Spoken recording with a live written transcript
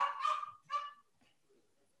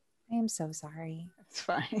am so sorry. It's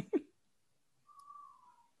fine.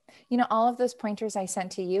 You know, all of those pointers I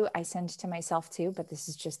sent to you, I send to myself too, but this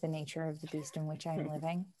is just the nature of the beast in which I'm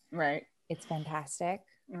living. Right. It's fantastic.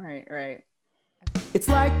 Right. It's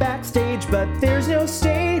like backstage, but there's no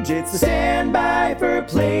stage. It's the Standby for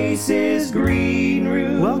Places Green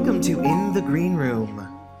Room. Welcome to In the Green Room.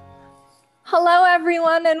 Hello,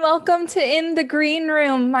 everyone, and welcome to In the Green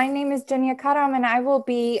Room. My name is Dunya Karam, and I will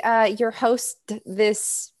be your host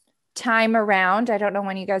this time around. I don't know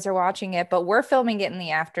when you guys are watching it, but we're filming it in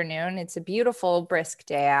the afternoon. It's a beautiful, brisk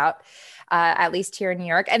day out, at least here in New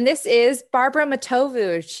York. And this is Barbara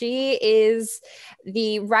Matovu. She is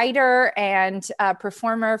the writer and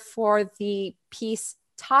performer for the piece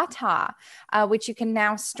Tata, which you can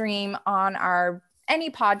now stream on any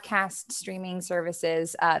podcast streaming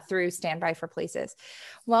services through Standby for Places.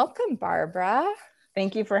 Welcome, Barbara.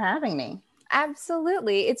 Thank you for having me.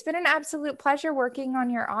 Absolutely. It's been an absolute pleasure working on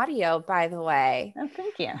your audio, by the way. Oh,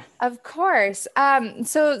 thank you. Of course.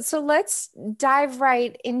 So let's dive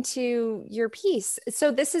right into your piece.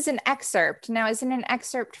 So this is an excerpt. Now, is it an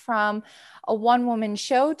excerpt from a one-woman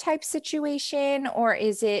show type situation, or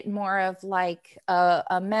is it more of like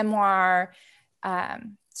a memoir?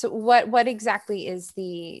 So what exactly is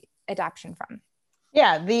the adaptation from?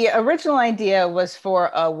 Yeah, the original idea was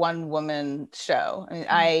for a one-woman show. I mean,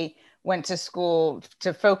 I went to school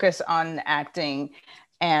to focus on acting,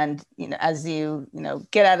 and as you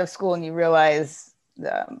get out of school and you realize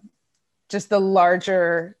just the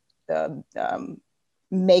larger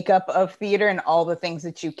makeup of theater and all the things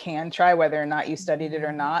that you can try, whether or not you studied it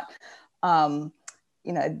or not. I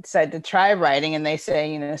decided to try writing, and they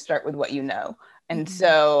say start with what you know. And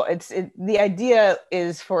so the idea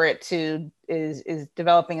is for it to is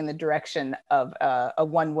developing in the direction of a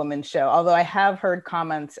one-woman show. Although I have heard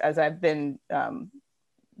comments as I've been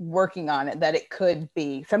working on it that it could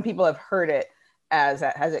be, some people have heard it as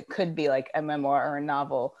it could be like a memoir or a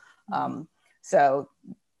novel. So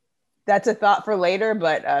that's a thought for later,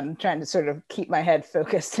 but I'm trying to sort of keep my head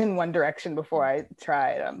focused in one direction before I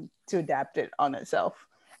try to adapt it on itself.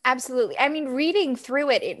 Absolutely. I mean, reading through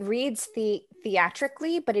it, it reads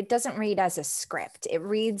theatrically, but it doesn't read as a script. It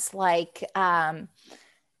reads like,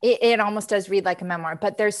 it almost does read like a memoir,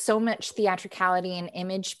 but there's so much theatricality and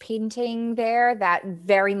image painting there that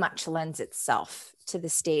very much lends itself to the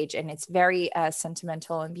stage. And it's very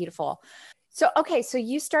sentimental and beautiful. So, okay. So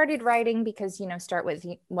you started writing because, start with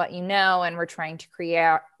what you know, and we're trying to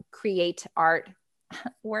create art.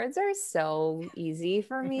 Words are so easy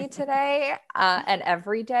for me today and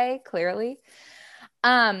every day, clearly.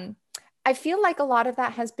 I feel like a lot of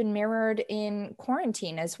that has been mirrored in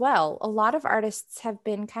quarantine as well. A lot of artists have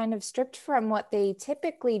been kind of stripped from what they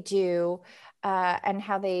typically do and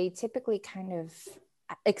how they typically kind of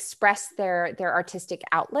express their artistic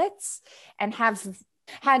outlets, and have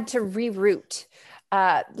had to reroute.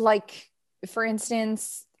 Like, for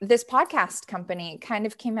instance, this podcast company kind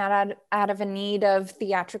of came out of a need of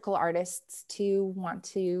theatrical artists to want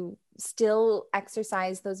to still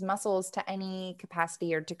exercise those muscles to any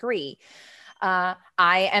capacity or degree. I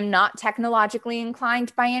am not technologically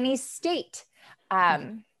inclined by any state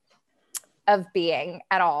of being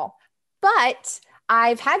at all, but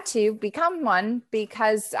I've had to become one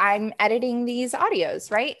because I'm editing these audios,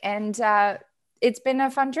 right? And it's been a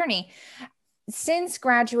fun journey. Since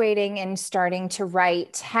graduating and starting to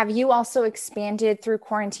write, have you also expanded through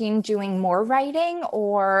quarantine doing more writing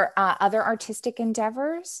or other artistic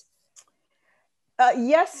endeavors?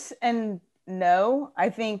 Yes and no.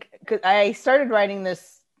 I think because I started writing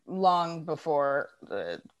this long before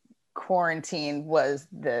the quarantine was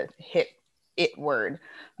the it word.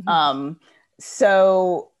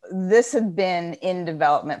 So this had been in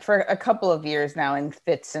development for a couple of years now in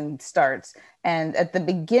fits and starts. And at the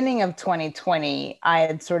beginning of 2020, I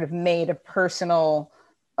had sort of made a personal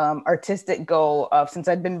artistic goal of, since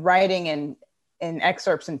I'd been writing in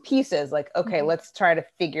excerpts and pieces, like, okay, let's try to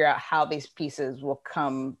figure out how these pieces will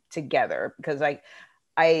come together. Because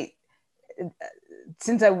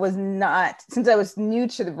since I was new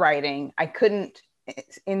to the writing,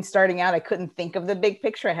 in starting out, I couldn't think of the big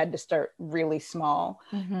picture. I had to start really small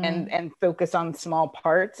and focus on small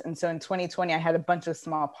parts. And so in 2020, I had a bunch of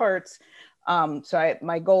small parts. So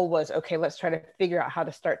my goal was, okay, let's try to figure out how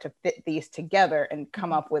to start to fit these together and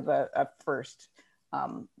come up with a first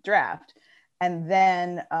draft. And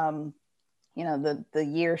then, the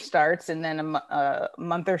year starts, and then a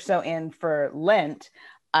month or so in for Lent,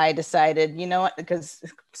 I decided, because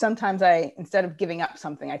sometimes instead of giving up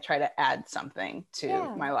something, I try to add something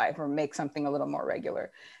to my life or make something a little more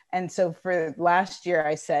regular. And so for last year,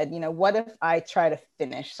 I said, what if I try to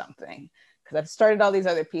finish something? because I've started all these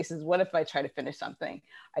other pieces. What if I try to finish something?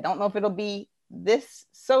 I don't know if it'll be this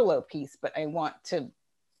solo piece, but I want to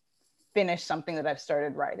finish something that I've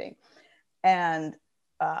started writing. And,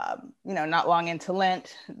 not long into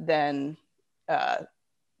Lent, then the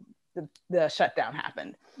shutdown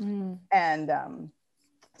happened. And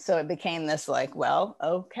so it became this like, well,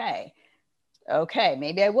 okay,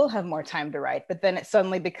 maybe I will have more time to write. But then it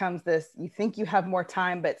suddenly becomes this, you think you have more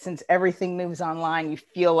time, but since everything moves online, you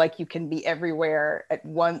feel like you can be everywhere at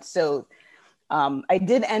once. So I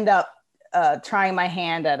did end up trying my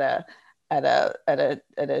hand at a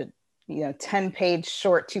 10-page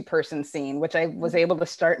short 2-person scene, which I was able to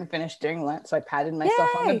start and finish during Lent. So I patted myself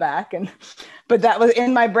on the back, but that was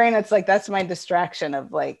in my brain. It's like, that's my distraction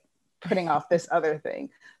of like putting off this other thing.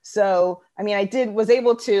 So, I mean, was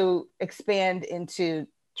able to expand into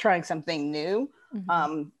trying something new.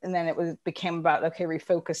 And then it became about, okay,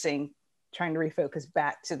 trying to refocus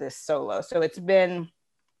back to this solo. So it's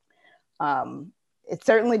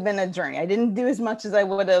certainly been a journey. I didn't do as much as I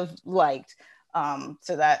would have liked.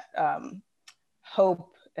 So that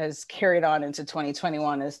hope has carried on into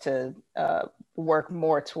 2021 is to work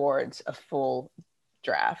more towards a full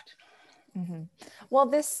draft. Well,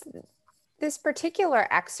 this particular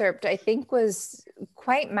excerpt, I think, was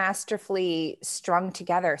quite masterfully strung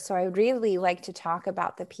together. So I would really like to talk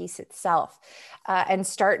about the piece itself and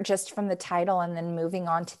start just from the title and then moving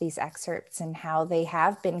on to these excerpts and how they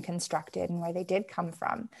have been constructed and where they did come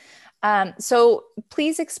from. So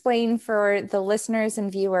please explain for the listeners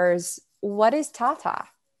and viewers, what is Tata?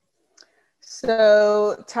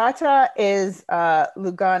 So Tata is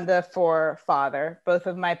Luganda for father. Both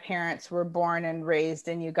of my parents were born and raised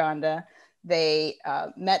in Uganda. They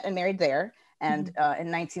met and married there. And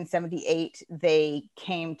in 1978, they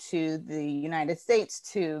came to the United States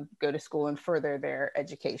to go to school and further their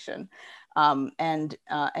education, and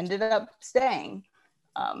ended up staying.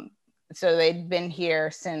 So they'd been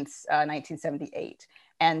here since 1978,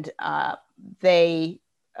 and they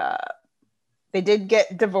did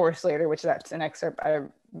get divorced later, which that's an excerpt I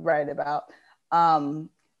write about.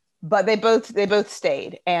 But they both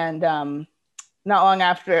stayed, and not long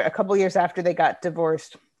after, a couple years after they got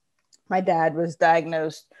divorced, my dad was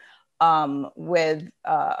diagnosed with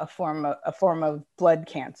a form of blood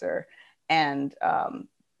cancer, and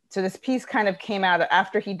so this piece kind of came out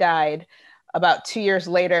after he died. About 2 years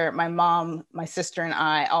later, my mom, my sister, and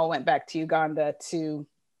I all went back to Uganda to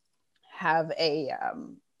have a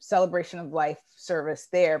celebration of life service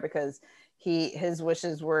there, because his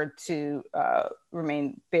wishes were to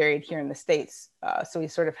remain buried here in the States. So we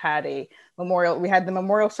sort of had a memorial. We had the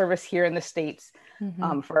memorial service here in the States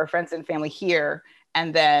for our friends and family here.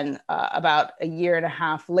 And then about a year and a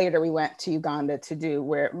half later, we went to Uganda to do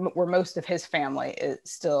where most of his family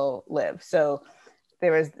still live. So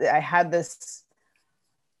I had this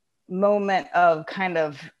moment of kind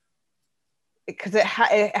of, because it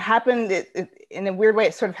happened in a weird way.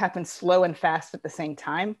 It sort of happened slow and fast at the same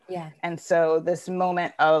time. Yeah. And so this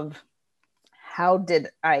moment of, how did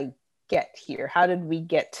I get here? How did we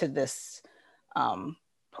get to this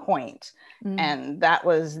point? And that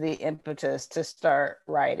was the impetus to start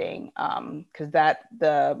writing, because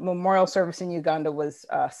the memorial service in Uganda was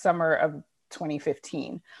summer of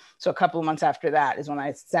 2015. So a couple of months after that is when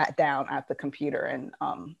I sat down at the computer and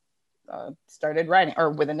started writing, or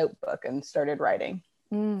with a notebook, and started writing.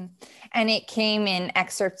 And it came in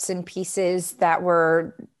excerpts and pieces that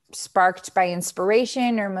were sparked by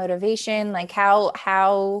inspiration or motivation. Like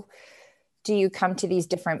how do you come to these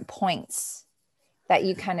different points that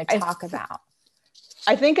you kind of talk about?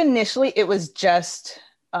 I think initially it was just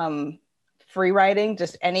free writing,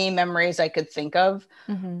 just any memories I could think of,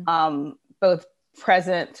 both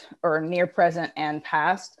present or near present and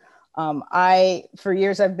past. For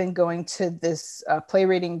years, I've been going to this play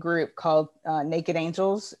reading group called Naked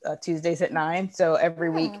Angels, Tuesdays at 9. So every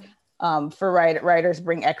week for writers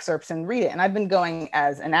bring excerpts and read it. And I've been going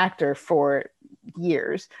as an actor for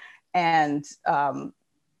years. And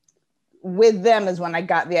with them is when I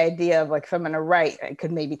got the idea of, like, if I'm going to write, I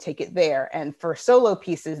could maybe take it there. And for solo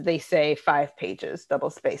pieces, they say 5 pages,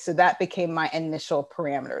 double space. So that became my initial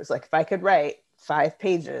parameters. Like, if I could write 5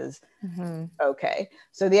 pages, okay.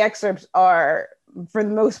 So the excerpts are, for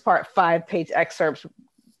the most part, 5-page excerpts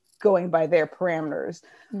going by their parameters.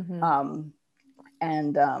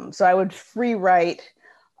 So I would free write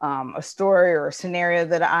a story or a scenario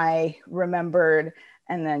that I remembered,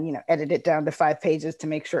 and then, edit it down to 5 pages to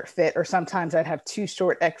make sure it fit. Or sometimes I'd have 2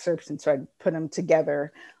 short excerpts, and so I'd put them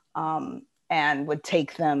together and would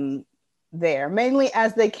take them there, mainly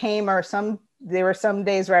as they came, or there were some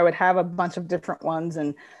days where I would have a bunch of different ones,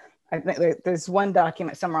 and I think there's one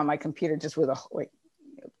document somewhere on my computer just with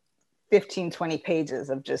 15, 20 pages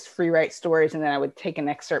of just free write stories. And then I would take an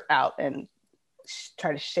excerpt out and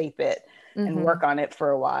try to shape it and work on it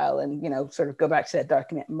for a while, and, sort of go back to that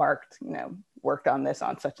document marked, worked on this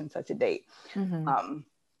on such and such a date.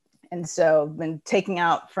 And so been taking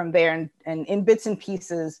out from there and in bits and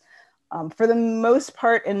pieces, for the most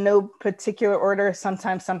part, in no particular order.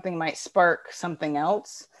 Sometimes something might spark something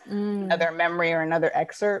else, another memory or another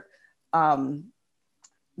excerpt.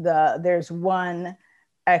 There's one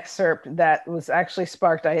excerpt that was actually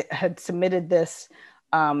sparked. I had submitted this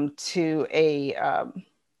to a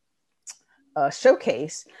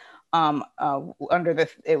showcase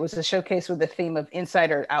it was a showcase with the theme of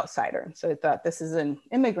insider outsider. So I thought, this is an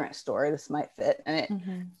immigrant story, this might fit, and it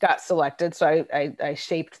got selected. So I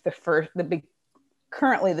shaped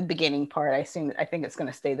currently the beginning part. I think it's going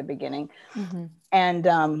to stay the beginning,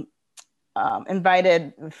 and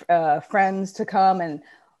invited friends to come, and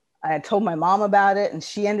I told my mom about it, and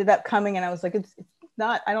she ended up coming, and I was like, it's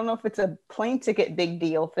not, I don't know if it's a plane ticket big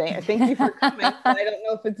deal thing. I thank you for coming, but I don't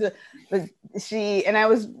know if it's and I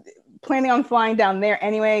was planning on flying down there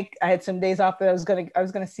anyway. I had some days off that I was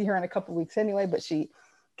gonna see her in a couple of weeks anyway, but she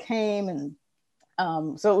came, and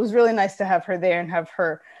so it was really nice to have her there and have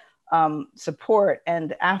her support.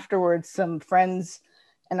 And afterwards, some friends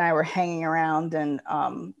and I were hanging around, and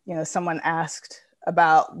someone asked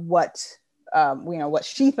about what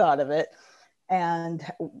she thought of it and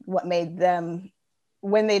what made them,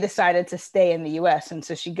 when they decided to stay in the US. And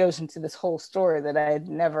so she goes into this whole story that I had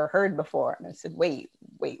never heard before. And I said, wait,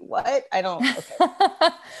 what? Okay.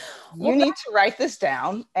 You need to write this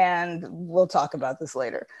down, and we'll talk about this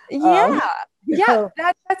later. Yeah.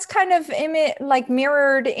 That's kind of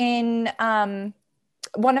mirrored in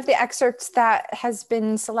one of the excerpts that has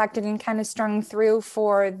been selected and kind of strung through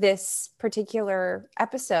for this particular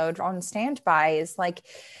episode on Standby is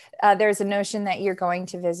there's a notion that you're going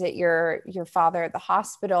to visit your father at the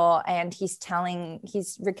hospital, and he's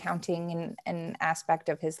recounting an aspect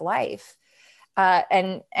of his life,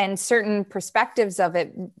 and certain perspectives of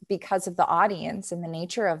it, because of the audience and the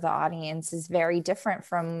nature of the audience, is very different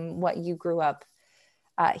from what you grew up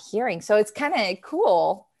hearing. So it's kind of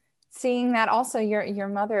cool seeing that also your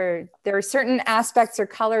mother, there are certain aspects or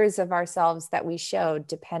colors of ourselves that we showed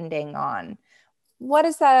depending on what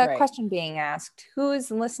is the question being asked, who's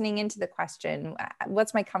listening into the question,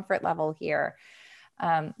 what's my comfort level here.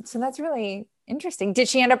 So that's really interesting. Did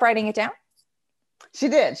she end up writing it down? She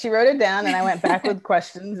did. She wrote it down, and I went back with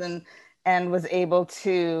questions and was able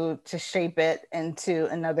to shape it into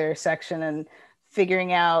another section, and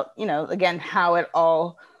figuring out, again, how it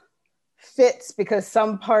all fits, because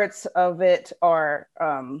some parts of it are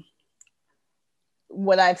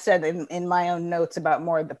what I've said in my own notes about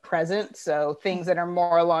more of the present. So things that are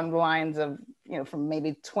more along the lines of, from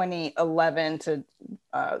maybe 2011 to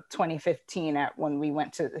 2015 when we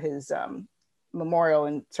went to his memorial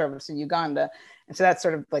and service in Uganda. And so that's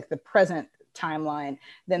sort of like the present timeline.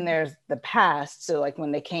 Then there's the past. So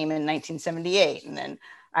when they came in 1978, and then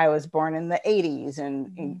I was born in the 80s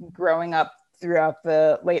and growing up throughout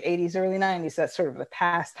the late 80s, early 90s, that's sort of the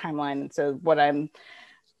past timeline. And so what I'm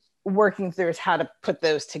working through is how to put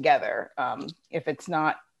those together. If it's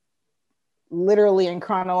not literally in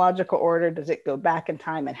chronological order, does it go back in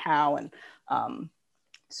time, and how? And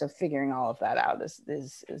so figuring all of that out is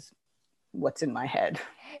what's in my head.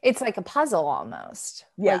 It's like a puzzle almost.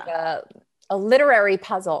 Yeah. Like a literary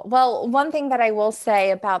puzzle. Well, one thing that I will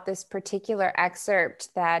say about this particular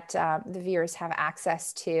excerpt that the viewers have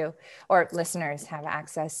access to, or listeners have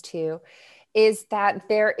access to, is that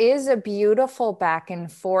there is a beautiful back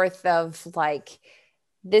and forth of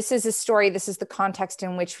this is a story, this is the context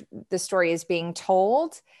in which the story is being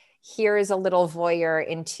told. Here is a little voyeur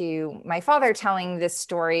into my father telling this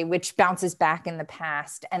story, which bounces back in the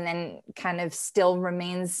past and then kind of still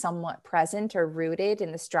remains somewhat present or rooted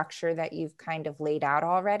in the structure that you've kind of laid out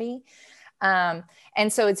already. And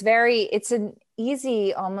so it's an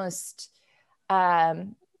easy, almost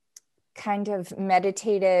kind of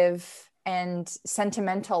meditative and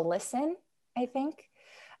sentimental listen, I think.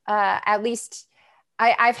 At least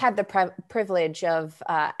I've had the privilege of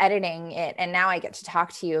editing it, and now I get to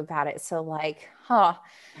talk to you about it. So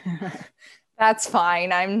that's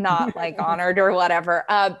fine. I'm not honored or whatever.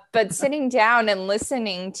 But sitting down and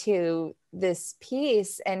listening to this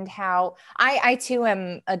piece, and how I too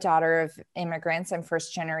am a daughter of immigrants. I'm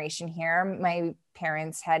first generation here. My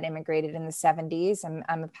parents had immigrated in the 70s.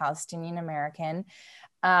 I'm a Palestinian American.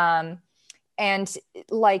 And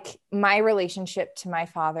my relationship to my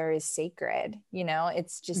father is sacred,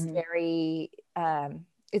 it's just very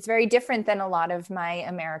it's very different than a lot of my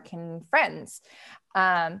American friends.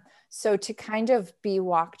 So to kind of be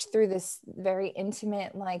walked through this very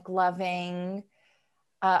intimate, like loving,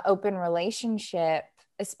 open relationship,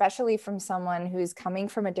 especially from someone who's coming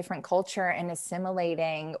from a different culture and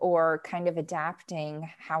assimilating or kind of adapting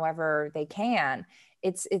however they can,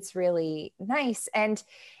 it's really nice. And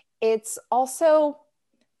it's also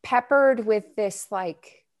peppered with this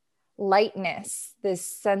like lightness, this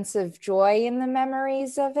sense of joy in the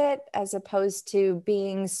memories of it, as opposed to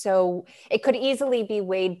being so, it could easily be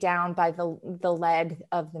weighed down by the lead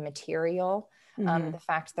of the material. The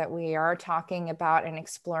fact that we are talking about and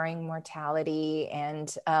exploring mortality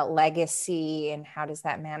and legacy and how does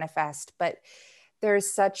that manifest, but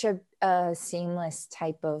there's such a seamless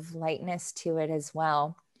type of lightness to it as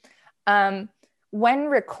well. When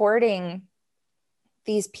recording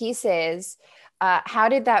these pieces, how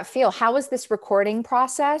did that feel? How was this recording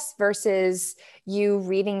process versus you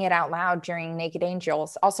reading it out loud during Naked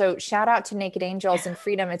Angels? Also, shout out to Naked Angels and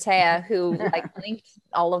Frida Matea, who like linked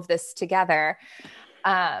all of this together.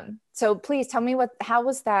 So please tell me how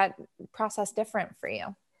was that process different for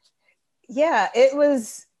you? Yeah, it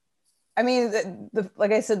was, I mean,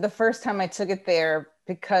 like I said, the first time I took it there,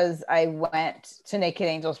 because I went to Naked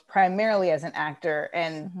Angels primarily as an actor,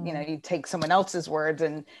 and you know, you take someone else's words,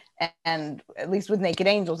 and at least with Naked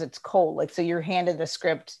Angels, it's cold. Like, so you're handed the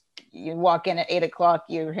script, you walk in at 8 o'clock,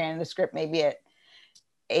 you're handed the script maybe at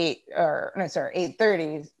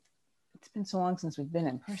 8:30. It's been so long since we've been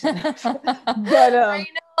in person. But I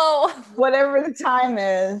know. Whatever the time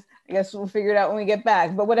is, I guess we'll figure it out when we get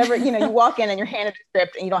back. But whatever, you know, you walk in and you're handed a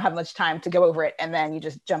script and you don't have much time to go over it. And then you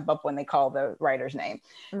just jump up when they call the writer's name.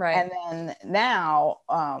 Right. And then now,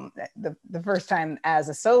 the first time as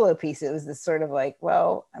a solo piece, it was this sort of like,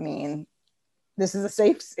 well, I mean, this is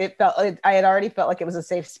I had already felt like it was a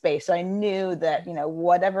safe space. So I knew that, you know,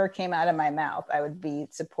 whatever came out of my mouth, I would be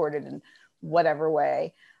supported in whatever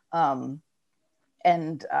way. And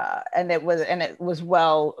it was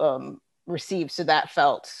well received. So that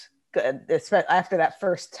felt good, after that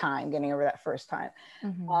first time, getting over that first time.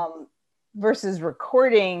 Versus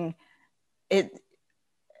recording, it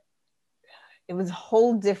was a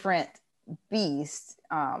whole different beast.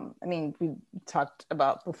 I mean, we talked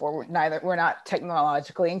about before, we're not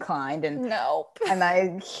technologically inclined, and nope. And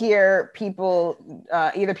I hear people,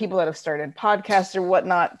 either people that have started podcasts or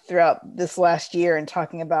whatnot throughout this last year, and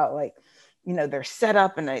talking about, like, you know, their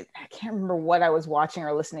setup. And I can't remember what I was watching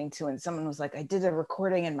or listening to, and someone was like, I did a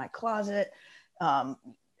recording in my closet,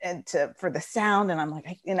 and for the sound. And I'm like,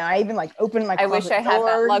 I even like opened my closet I wish I had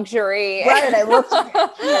that luxury. Right. And I looked,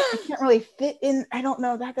 I can't really fit in. I don't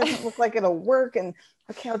know. That doesn't look like it'll work. And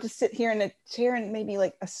okay, I'll just sit here in a chair and maybe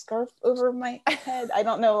like a scarf over my head. I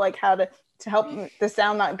don't know, like, how to help the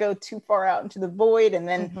sound not go too far out into the void. And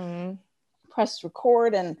then press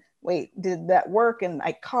record and wait, did that work? And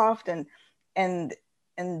I coughed, and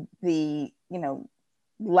the, you know,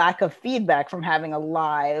 lack of feedback from having a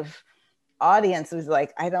live audience was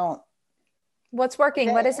like, what's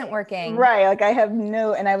working, what isn't working, right? Like, I have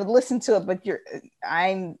no, and I would listen to it, but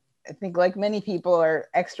I think, like many people, are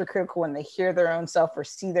extra critical when they hear their own self or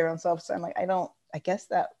see their own self. So I'm like, I guess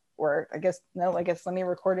that worked. I guess let me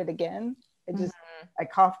record it again. I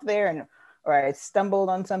coughed there, or I stumbled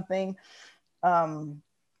on something.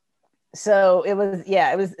 So it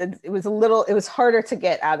was harder to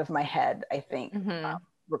get out of my head, I think,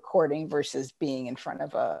 recording versus being in front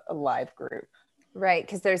of a live group. Right.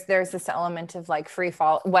 Because there's this element of like free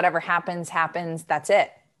fall, whatever happens, that's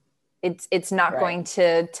it. It's not going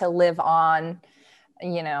to live on,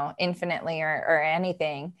 you know, infinitely or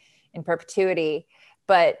anything in perpetuity.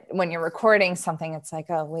 But when you're recording something, it's like,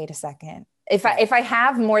 oh, wait a second. If I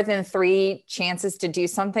have more than 3 chances to do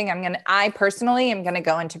something, I personally am gonna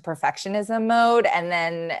go into perfectionism mode, and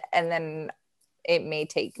then it may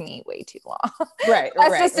take me way too long. Right.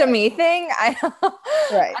 That's just a me thing. I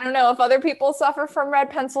don't know if other people suffer from red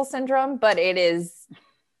pencil syndrome, but it is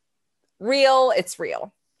real. It's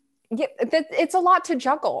real. Yeah, it's a lot to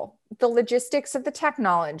juggle, the logistics of the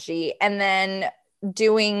technology, and then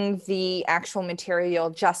doing the actual material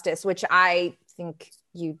justice, which I think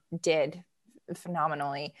you did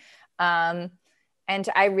phenomenally. And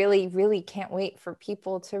I really, really can't wait for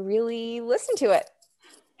people to really listen to it.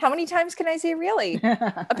 How many times can I say really?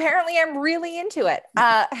 Apparently I'm really into it.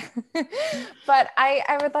 But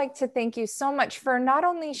I would like to thank you so much for not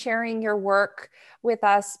only sharing your work with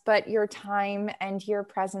us, but your time and your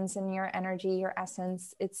presence and your energy, your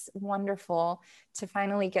essence. It's wonderful to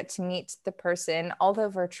finally get to meet the person, although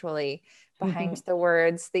virtually, behind the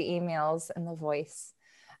words, the emails, and the voice.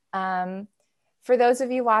 For those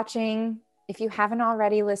of you watching, if you haven't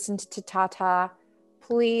already listened to Tata,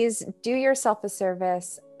 please do yourself a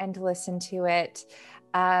service and listen to it.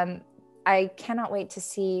 I cannot wait to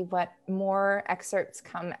see what more excerpts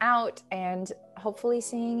come out and hopefully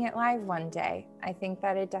seeing it live one day. I think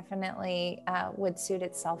that it definitely would suit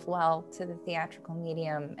itself well to the theatrical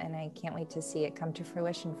medium, and I can't wait to see it come to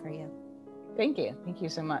fruition for you. Thank you. Thank you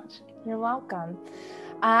so much. You're welcome.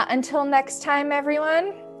 Until next time,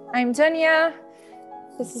 everyone, I'm Dunya.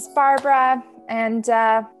 This is Barbara, and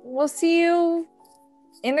we'll see you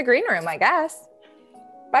in the green room, I guess.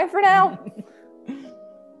 Bye for now.